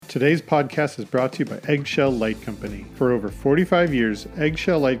Today's podcast is brought to you by Eggshell Light Company. For over 45 years,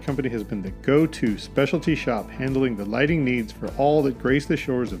 Eggshell Light Company has been the go-to specialty shop handling the lighting needs for all that grace the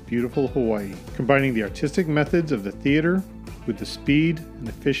shores of beautiful Hawaii. Combining the artistic methods of the theater with the speed and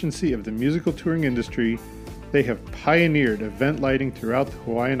efficiency of the musical touring industry, they have pioneered event lighting throughout the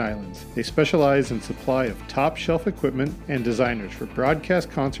Hawaiian Islands. They specialize in supply of top-shelf equipment and designers for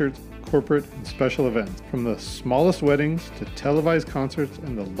broadcast concerts, corporate, and special events. From the smallest weddings to televised concerts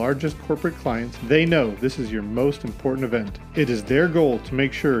and the largest corporate clients, they know this is your most important event. It is their goal to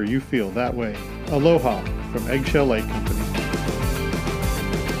make sure you feel that way. Aloha from Eggshell Light Company.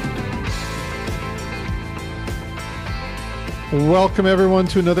 Welcome everyone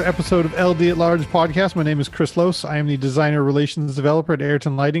to another episode of LD at Large podcast. My name is Chris Lose. I am the designer relations developer at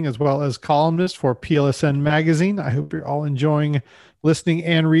Ayrton Lighting, as well as columnist for PLSN Magazine. I hope you're all enjoying listening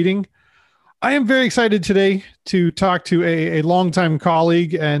and reading. I am very excited today to talk to a longtime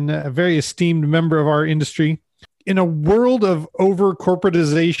colleague and a very esteemed member of our industry. In a world of over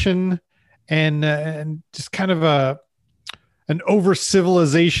corporatization and just kind of an over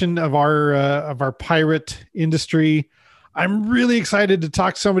civilization of our pirate industry, I'm really excited to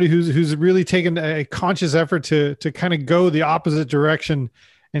talk to somebody who's really taken a conscious effort to kind of go the opposite direction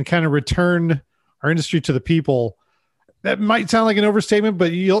and kind of return our industry to the people. That might sound like an overstatement,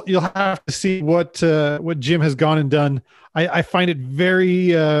 but you'll have to see what Jim has gone and done. I find it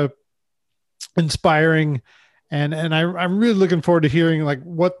very inspiring, and I'm really looking forward to hearing like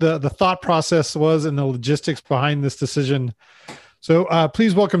what the thought process was and the logistics behind this decision. So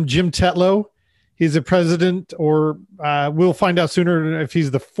please welcome Jim Tetlow. He's the president, or we'll find out sooner if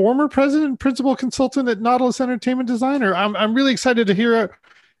he's the former president and principal consultant at Nautilus Entertainment Design. I'm really excited to hear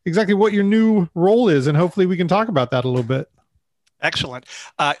exactly what your new role is, and hopefully we can talk about that a little bit. Excellent.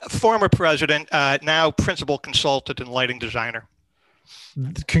 Former president, now principal consultant and lighting designer.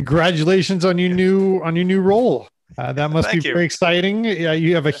 Congratulations on your new role. That must Thank be you. very exciting. Yeah,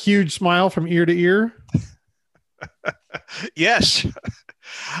 you have a huge smile from ear to ear. Yes.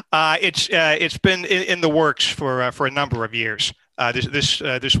 It's been in the works for a number of years.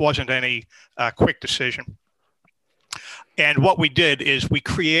 This wasn't any quick decision. And what we did is we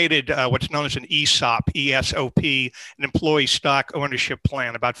created what's known as an ESOP, ESOP, an employee stock ownership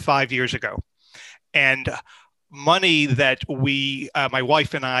plan, about 5 years ago. And money that my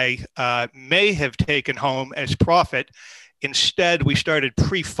wife and I, may have taken home as profit, instead we started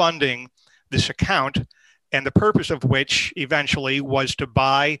pre-funding this account, and the purpose of which eventually was to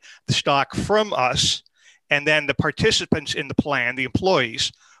buy the stock from us, and then the participants in the plan, the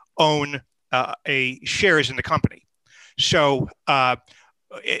employees, own shares in the company. So at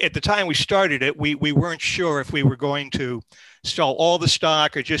the time we started it, we weren't sure if we were going to sell all the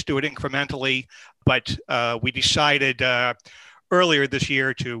stock or just do it incrementally, but we decided earlier this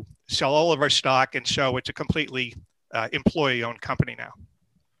year to sell all of our stock, and so it's a completely employee-owned company now.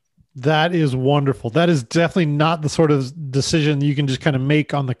 That is wonderful. That is definitely not the sort of decision you can just kind of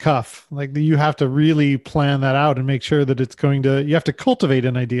make on the cuff. Like you have to really plan that out and make sure that you have to cultivate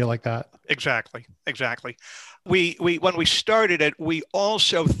an idea like that. Exactly. We when we started it, we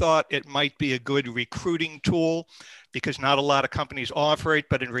also thought it might be a good recruiting tool because not a lot of companies offer it,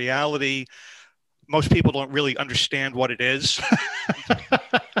 but in reality, most people don't really understand what it is,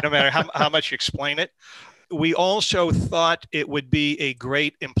 no matter how much you explain it. We also thought it would be a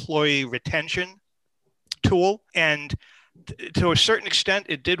great employee retention tool, and to a certain extent,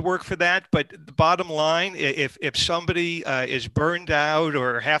 it did work for that. But the bottom line, if somebody is burned out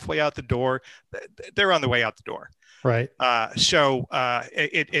or halfway out the door, they're on the way out the door. Right. So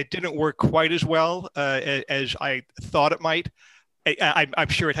it didn't work quite as well as I thought it might. I'm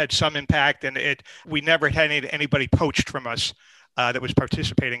sure it had some impact, and we never had anybody poached from us that was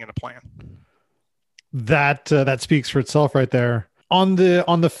participating in the plan. That speaks for itself right there. On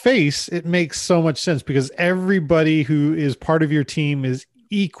the face, it makes so much sense because everybody who is part of your team is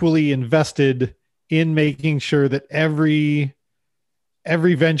equally invested in making sure that every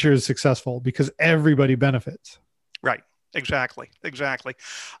venture is successful because everybody benefits. Right. Exactly.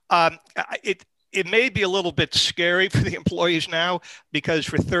 It may be a little bit scary for the employees now because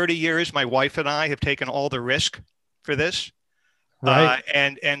for 30 years, my wife and I have taken all the risk for this. Right.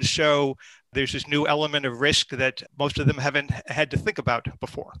 And so there's this new element of risk that most of them haven't had to think about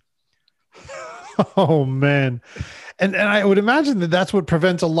before. Oh, man. And I would imagine that that's what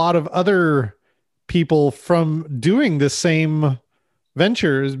prevents a lot of other people from doing the same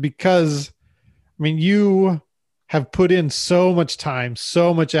ventures because, I mean, you have put in so much time,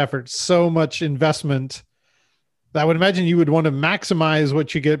 so much effort, so much investment that I would imagine you would want to maximize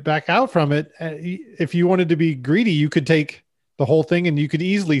what you get back out from it. If you wanted to be greedy, you could take the whole thing, and you could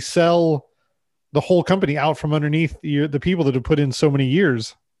easily sell the whole company out from underneath the people that have put in so many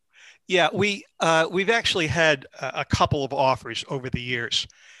years. Yeah, we've actually had a couple of offers over the years.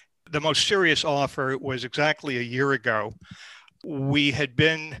 The most serious offer was exactly a year ago. We had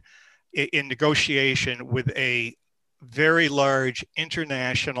been in negotiation with a very large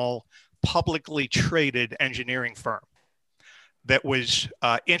international publicly traded engineering firm that was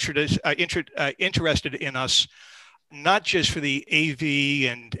interested in us, not just for the AV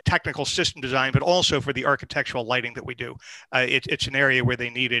and technical system design, but also for the architectural lighting that we do. It's an area where they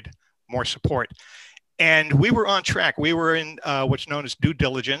needed more support. And we were on track. We were in what's known as due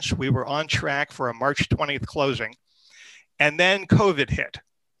diligence. We were on track for a March 20th closing. And then COVID hit.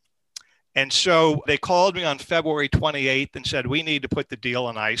 And so they called me on February 28th and said, we need to put the deal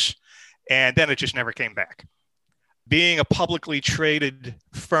on ice. And then it just never came back. Being a publicly traded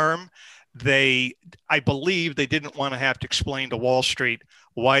firm, I believe they didn't want to have to explain to Wall Street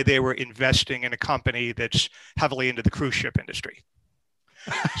why they were investing in a company that's heavily into the cruise ship industry.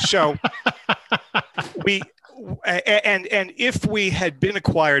 So if we had been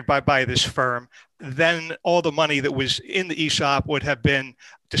acquired by this firm, then all the money that was in the ESOP would have been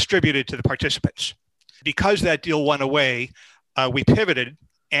distributed to the participants. Because that deal went away, we pivoted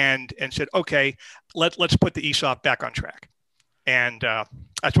and said, okay, let's put the ESOP back on track. And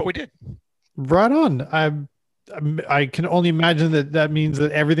that's what we did. Right on. I can only imagine that means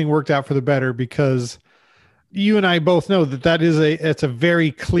that everything worked out for the better, because you and I both know that it's a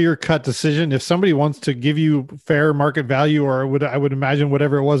very clear-cut decision. If somebody wants to give you fair market value, or I would imagine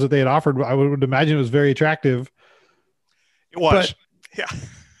whatever it was that they had offered, I would imagine it was very attractive. It was, yeah.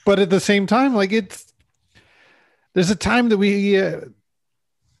 But at the same time, there's a time that we,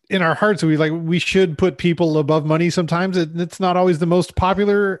 in our hearts, we should put people above money. Sometimes it's not always the most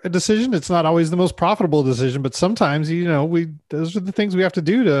popular decision. It's not always the most profitable decision, but sometimes, those are the things we have to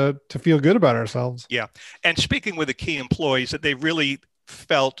do to feel good about ourselves. Yeah. And speaking with the key employees, that they really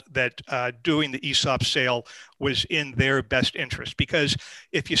felt that doing the ESOP sale was in their best interest, because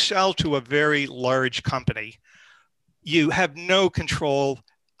if you sell to a very large company, you have no control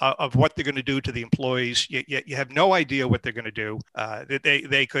of what they're going to do to the employees. You have no idea what they're going to do.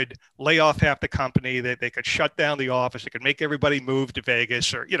 They could lay off half the company. They could shut down the office. They could make everybody move to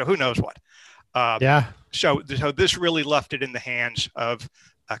Vegas, or who knows what. So this really left it in the hands of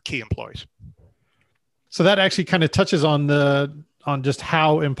key employees. So that actually kind of touches on just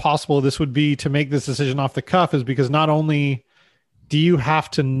how impossible this would be to make this decision off the cuff, is because not only do you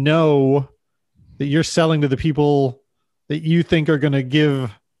have to know that you're selling to the people that you think are going to give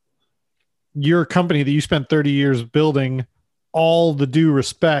your company that you spent 30 years building all the due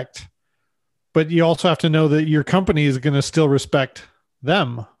respect, but you also have to know that your company is going to still respect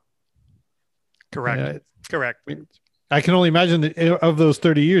them. Correct. Correct. I can only imagine that of those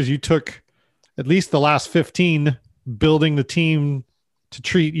 30 years, you took at least the last 15 building the team to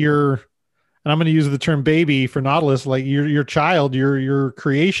treat your, and I'm going to use the term baby for Nautilus, like your child, your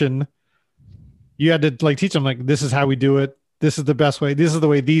creation. You had to teach them, this is how we do it. This is the best way. This is the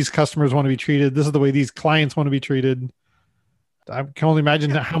way these customers want to be treated. This is the way these clients want to be treated. I can only imagine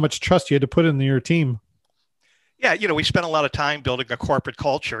how much trust you had to put in your team. Yeah. We spent a lot of time building a corporate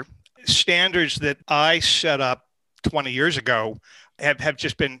culture. Standards that I set up 20 years ago have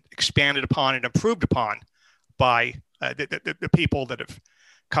just been expanded upon and improved upon by the people that have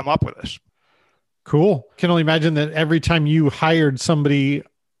come up with this. Cool. Can only imagine that every time you hired somebody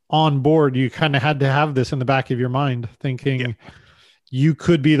on board, you kind of had to have this in the back of your mind, thinking you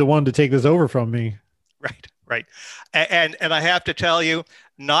could be the one to take this over from me. Right. And I have to tell you,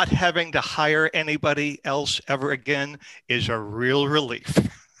 not having to hire anybody else ever again is a real relief.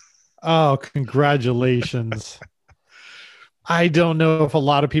 Oh, congratulations. I don't know if a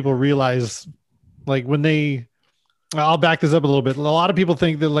lot of people realize, I'll back this up a little bit. A lot of people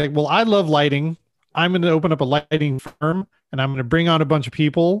think that I love lighting. I'm going to open up a lighting firm and I'm going to bring on a bunch of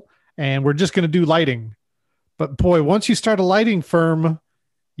people and we're just going to do lighting. But boy, once you start a lighting firm,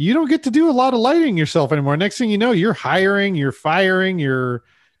 you don't get to do a lot of lighting yourself anymore. Next thing you know, you're hiring, you're firing, you're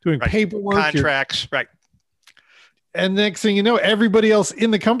doing paperwork, contracts, right. And next thing you know, everybody else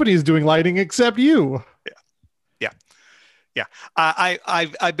in the company is doing lighting except you. Yeah.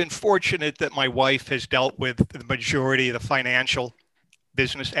 I've been fortunate that my wife has dealt with the majority of the financial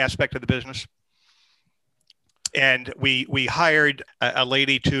business aspect of the business. And we hired a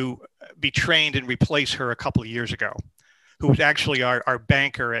lady to be trained and replace her a couple of years ago, who was actually our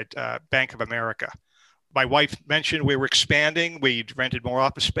banker at Bank of America. My wife mentioned we were expanding. We rented more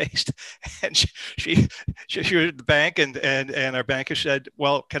office space, and she was at the bank, and our banker said,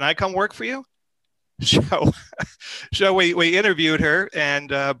 "Well, can I come work for you?" So, so we interviewed her and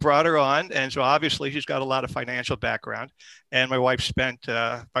brought her on. And so obviously she's got a lot of financial background. And my wife spent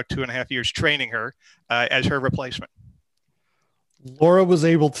about 2.5 years training her as her replacement. Laura was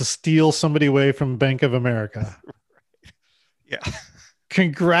able to steal somebody away from Bank of America. Yeah.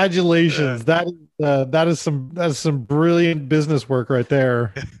 Congratulations. That is some brilliant business work right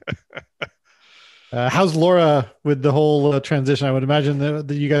there. How's Laura with the whole transition? I would imagine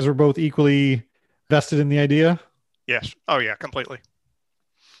that you guys were both equally vested in the idea. Yes. Oh yeah, completely.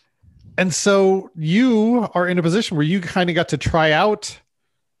 And so you are in a position where you kind of got to try out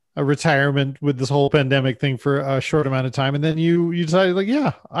a retirement with this whole pandemic thing for a short amount of time. And then you decided, like,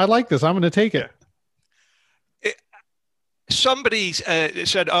 yeah, I like this. I'm going to take it. Somebody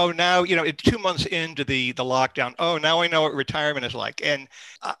said, oh, now, 2 months into the lockdown, oh, now I know what retirement is like. And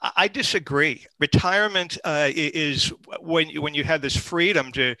I disagree. Retirement is when you have this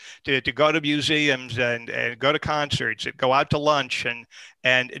freedom to go to museums and go to concerts and go out to lunch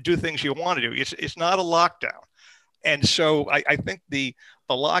and do things you want to do. It's not a lockdown. And so I think the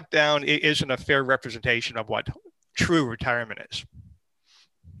lockdown isn't a fair representation of what true retirement is.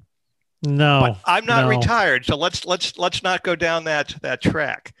 No, but I'm not retired, so let's not go down that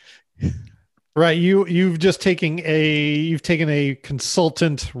track. Right, you've taken a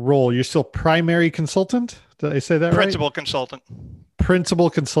consultant role. You're still primary consultant. Did I say that Principal right? consultant. Principal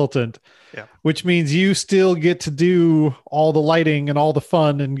consultant. Yeah. Which means you still get to do all the lighting and all the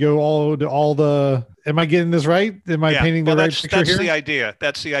fun and go all the. Am I getting this right? Am I painting the right picture here?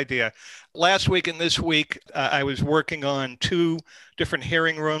 That's the idea. Last week and this week, I was working on 2 different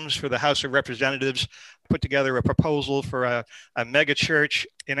hearing rooms for the House of Representatives, put together a proposal for a mega church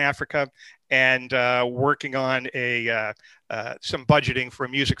in Africa, and working on some budgeting for a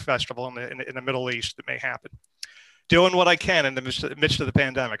music festival in the Middle East that may happen. Doing what I can in the midst of the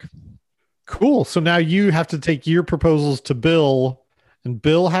pandemic. Cool. So now you have to take your proposals to Bill, and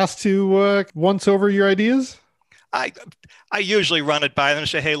Bill has to once over your ideas? I usually run it by them and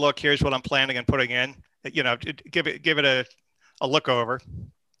say, hey, look, here's what I'm planning on putting in. Give it a look over.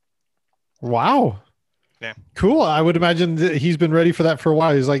 Wow. Yeah. Cool. I would imagine that he's been ready for that for a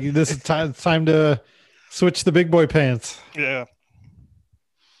while. He's like, this is time to switch the big boy pants. Yeah.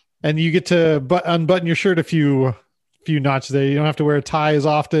 And you get to unbutton your shirt a few notches there. You don't have to wear a tie as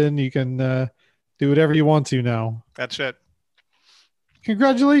often. You can do whatever you want to now. That's it.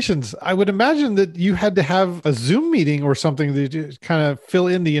 Congratulations. I would imagine that you had to have a Zoom meeting or something to kind of fill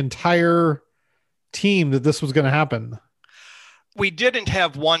in the entire team that this was going to happen. We didn't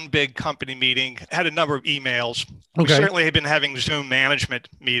have one big company meeting, had a number of emails. Okay. We certainly have been having Zoom management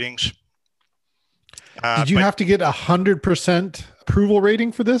meetings. Did you have to get 100% approval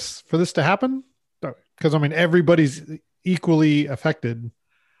rating for this to happen? Because, I mean, everybody's equally affected.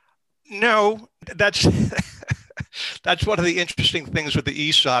 No, that's one of the interesting things with the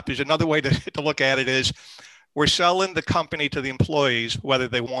ESOP. Is another way to look at it is we're selling the company to the employees, whether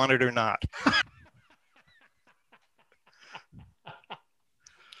they want it or not.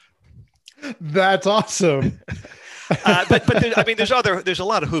 That's awesome. But there's a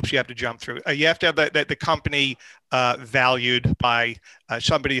lot of hoops you have to jump through. You have to have the company valued by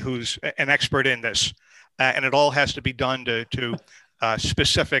somebody who's an expert in this, and it all has to be done to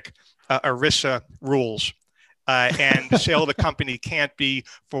specific ERISA rules. And the sale of the company can't be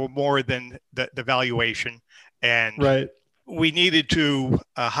for more than the valuation. And right. We needed to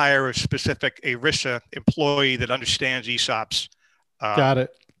hire a specific ERISA employee that understands ESOPs. Got it.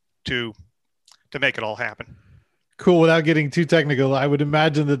 To make it all happen. Cool. Without getting too technical, I would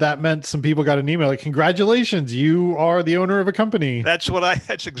imagine that meant some people got an email like, congratulations, you are the owner of a company. That's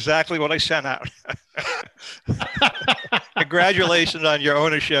exactly what I sent out. Congratulations on your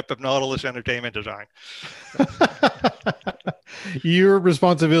ownership of Nautilus Entertainment Design. Your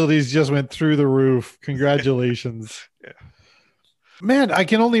responsibilities just went through the roof. Congratulations. Yeah. Man, I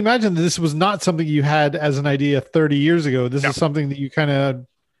can only imagine that this was not something you had as an idea 30 years ago. This is something that you kind of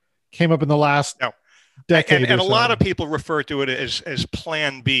came up in the last decade. And a lot of people refer to it as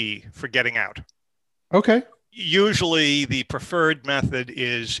Plan B for getting out. Okay. Usually the preferred method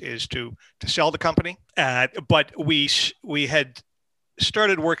is to sell the company. But we had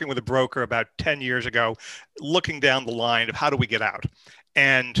started working with a broker about 10 years ago, looking down the line of how do we get out?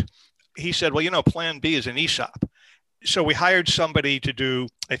 And he said, well, Plan B is an ESOP. So we hired somebody to do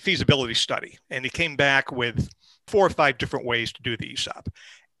a feasibility study, and he came back with 4 or 5 different ways to do the ESOP.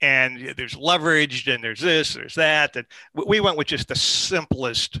 And there's leveraged, and there's this, there's that. And we went with just the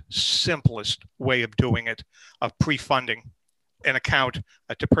simplest way of doing it, of pre-funding an account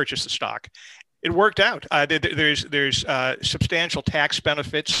to purchase the stock. It worked out. There's substantial tax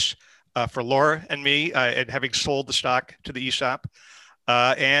benefits for Laura and me, and having sold the stock to the ESOP,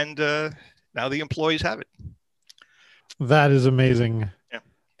 and now the employees have it. That is amazing. Yeah.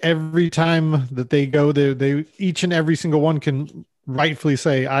 Every time that they go, they each and every single one can rightfully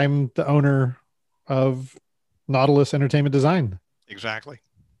say, "I'm the owner of Nautilus Entertainment Design." Exactly.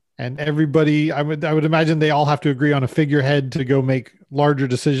 And everybody, I would imagine they all have to agree on a figurehead to go make larger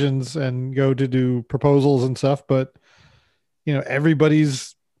decisions and go to do proposals and stuff. But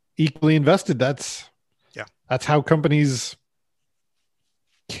everybody's equally invested. That's how companies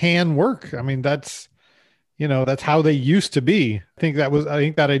can work. I mean, that's how they used to be. I think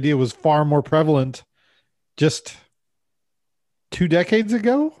that idea was far more prevalent just 2 decades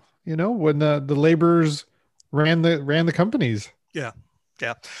ago, when the laborers ran the companies. Yeah.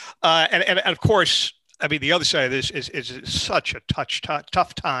 Yeah. And of course, I mean, the other side of this is such a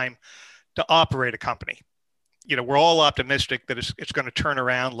tough time to operate a company. We're all optimistic that it's going to turn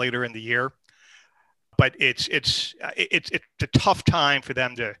around later in the year, but it's a tough time for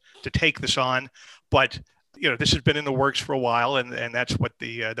them to take this on. But this has been in the works for a while, and that's what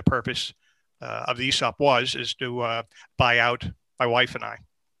the purpose of the ESOP is to buy out my wife and I.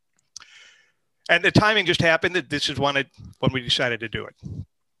 And the timing just happened that this is when we decided to do it.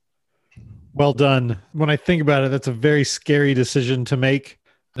 Well done. When I think about it, that's a very scary decision to make.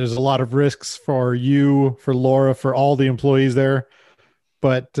 There's a lot of risks for you, for Laura, for all the employees there.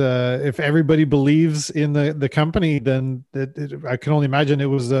 But if everybody believes in the company, then I can only imagine it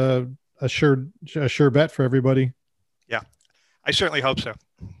was a sure bet for everybody. Yeah, I certainly hope so.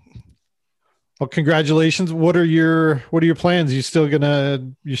 Well, congratulations. What are your plans? You're still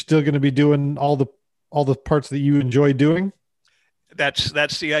gonna be doing all the parts that you enjoy doing? That's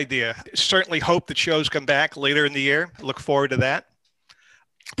the idea. Certainly hope that shows come back later in the year. Look forward to that.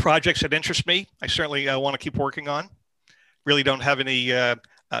 Projects that interest me, I certainly want to keep working on. Really don't have any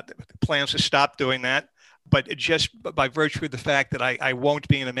plans to stop doing that. But just by virtue of the fact that I won't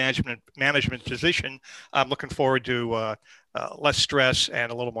be in a management position, I'm looking forward to less stress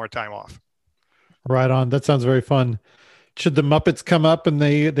and a little more time off. Right on. That sounds very fun. Should the Muppets come up and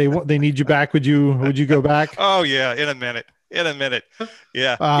they need you back? Would you go back? Oh yeah, in a minute.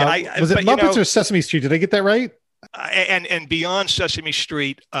 Yeah. Was it Muppets or Sesame Street? Did I get that right? And beyond Sesame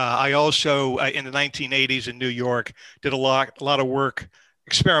Street, I also in the 1980s in New York did a lot of work,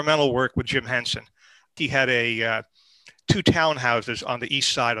 experimental work with Jim Henson. He had two townhouses on the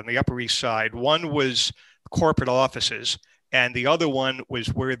east side, on the Upper East Side. One was corporate offices, and the other one was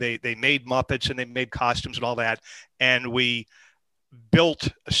where they made Muppets and they made costumes and all that. And we built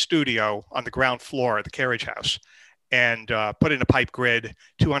a studio on the ground floor of the carriage house and put in a pipe grid,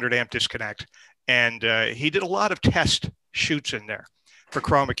 200 amp disconnect. And he did a lot of test shoots in there for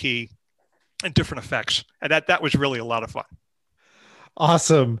chroma key and different effects. And that was really a lot of fun.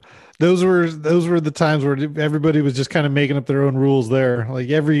 Awesome. Those were the times where everybody was just kind of making up their own rules there. Like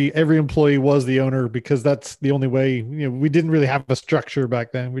every employee was the owner because that's the only way. We didn't really have a structure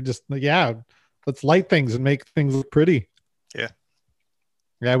back then. We just let's light things and make things look pretty.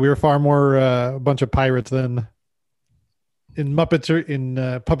 Yeah, we were far more a bunch of pirates than in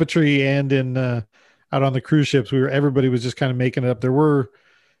puppetry and in out on the cruise ships. Everybody was just kind of making it up. There were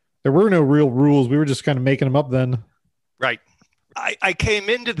no real rules. We were just kind of making them up then. Right. I came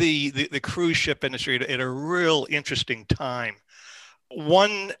into the cruise ship industry at a real interesting time.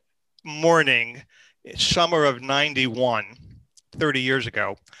 One morning, summer of 91, 30 years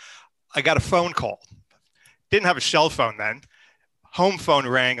ago, I got a phone call. Didn't have a cell phone then. Home phone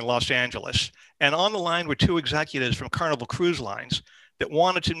rang in Los Angeles. And on the line were two executives from Carnival Cruise Lines that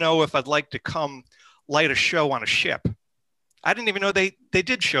wanted to know if I'd like to come light a show on a ship. I didn't even know they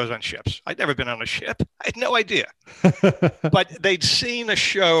did shows on ships. I'd never been on a ship. I had no idea. But they'd seen a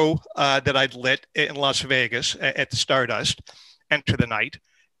show that I'd lit in Las Vegas at the Stardust, Enter the Night,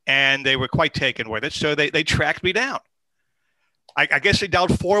 and they were quite taken with it. So they tracked me down. I guess they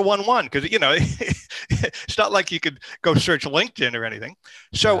dialed 411 because, it's not like you could go search LinkedIn or anything.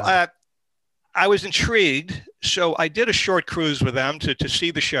 So I was intrigued. So I did a short cruise with them to see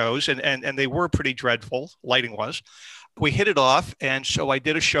the shows, and they were pretty dreadful. Lighting was. We hit it off, and so I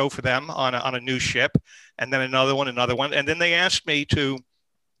did a show for them on a new ship, and then another one, and then they asked me to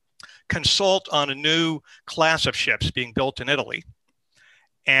consult on a new class of ships being built in Italy.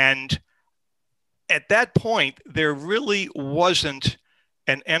 And at that point, there really wasn't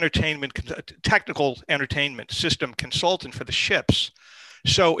an technical entertainment system consultant for the ships.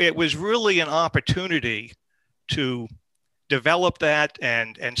 So it was really an opportunity to develop that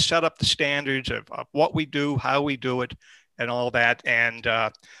and set up the standards of what we do, how we do it, and all that. And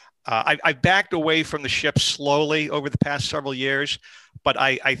I backed away from the ship slowly over the past several years, but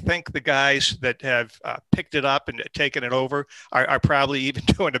I think the guys that have picked it up and taken it over are probably even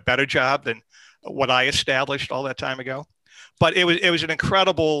doing a better job than what I established all that time ago. But it was an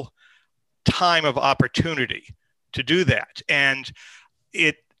incredible time of opportunity to do that, and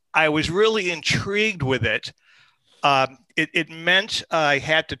I was really intrigued with it. It meant I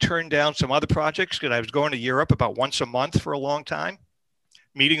had to turn down some other projects because I was going to Europe about once a month for a long time,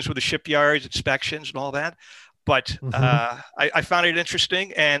 meetings with the shipyards, inspections, and all that. But I found it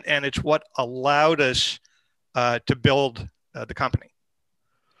interesting, and it's what allowed us to build the company.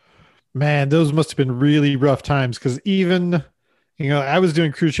 Man, those must have been really rough times because even, I was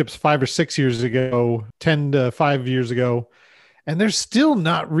doing cruise ships 5 or 6 years ago, 10 to 5 years ago, and there's still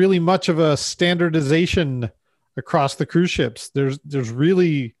not really much of a standardization across the cruise ships. There's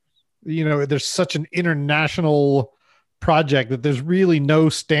really, there's such an international project that there's really no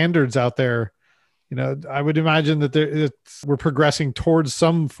standards out there. I would imagine that we're progressing towards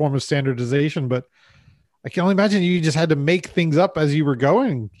some form of standardization, but I can only imagine you just had to make things up as you were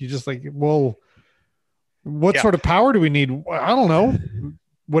going. You just like, well, what sort of power do we need? I don't know.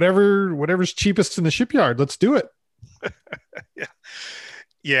 Whatever's cheapest in the shipyard, let's do it.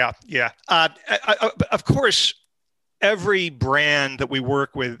 Yeah. Of course, every brand that we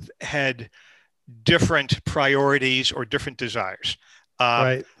work with had different priorities or different desires.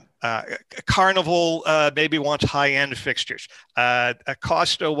 Right. Carnival maybe wants high-end fixtures.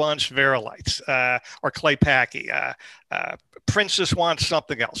 Costa wants Verilites or clay packy. Princess wants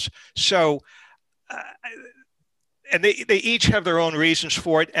something else. So, and they each have their own reasons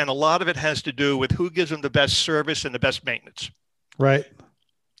for it, and a lot of it has to do with who gives them the best service and the best maintenance. Right.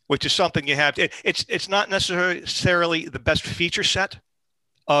 Which is something you have to. It's not necessarily the best feature set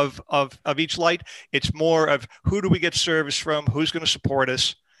of each light. It's more of who do we get service from, who's going to support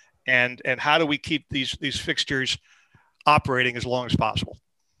us, and how do we keep these fixtures operating as long as possible.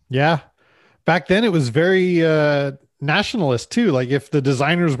 Yeah. Back then it was very nationalist too. Like if the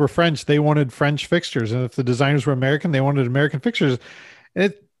designers were French, they wanted French fixtures. And if the designers were American, they wanted American fixtures.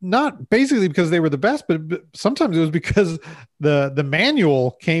 And not basically because they were the best, but sometimes it was because the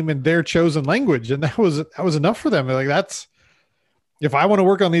manual came in their chosen language. And that was enough for them. They're like, if I want to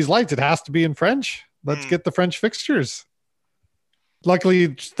work on these lights, it has to be in French. Let's get the French fixtures. Luckily,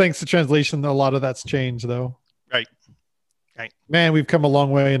 thanks to translation, a lot of that's changed, though. Right. Man, we've come a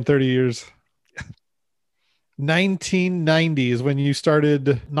long way in 30 years. 1990 is when you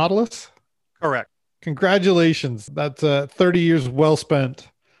started Nautilus? Correct. Congratulations. That's 30 years well spent.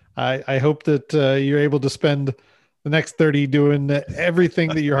 I hope that you're able to spend the next 30 doing everything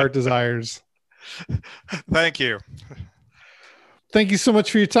that your heart desires. Thank you. Thank you so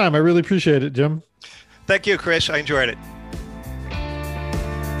much for your time. I really appreciate it, Jim. Thank you, Chris. I enjoyed it.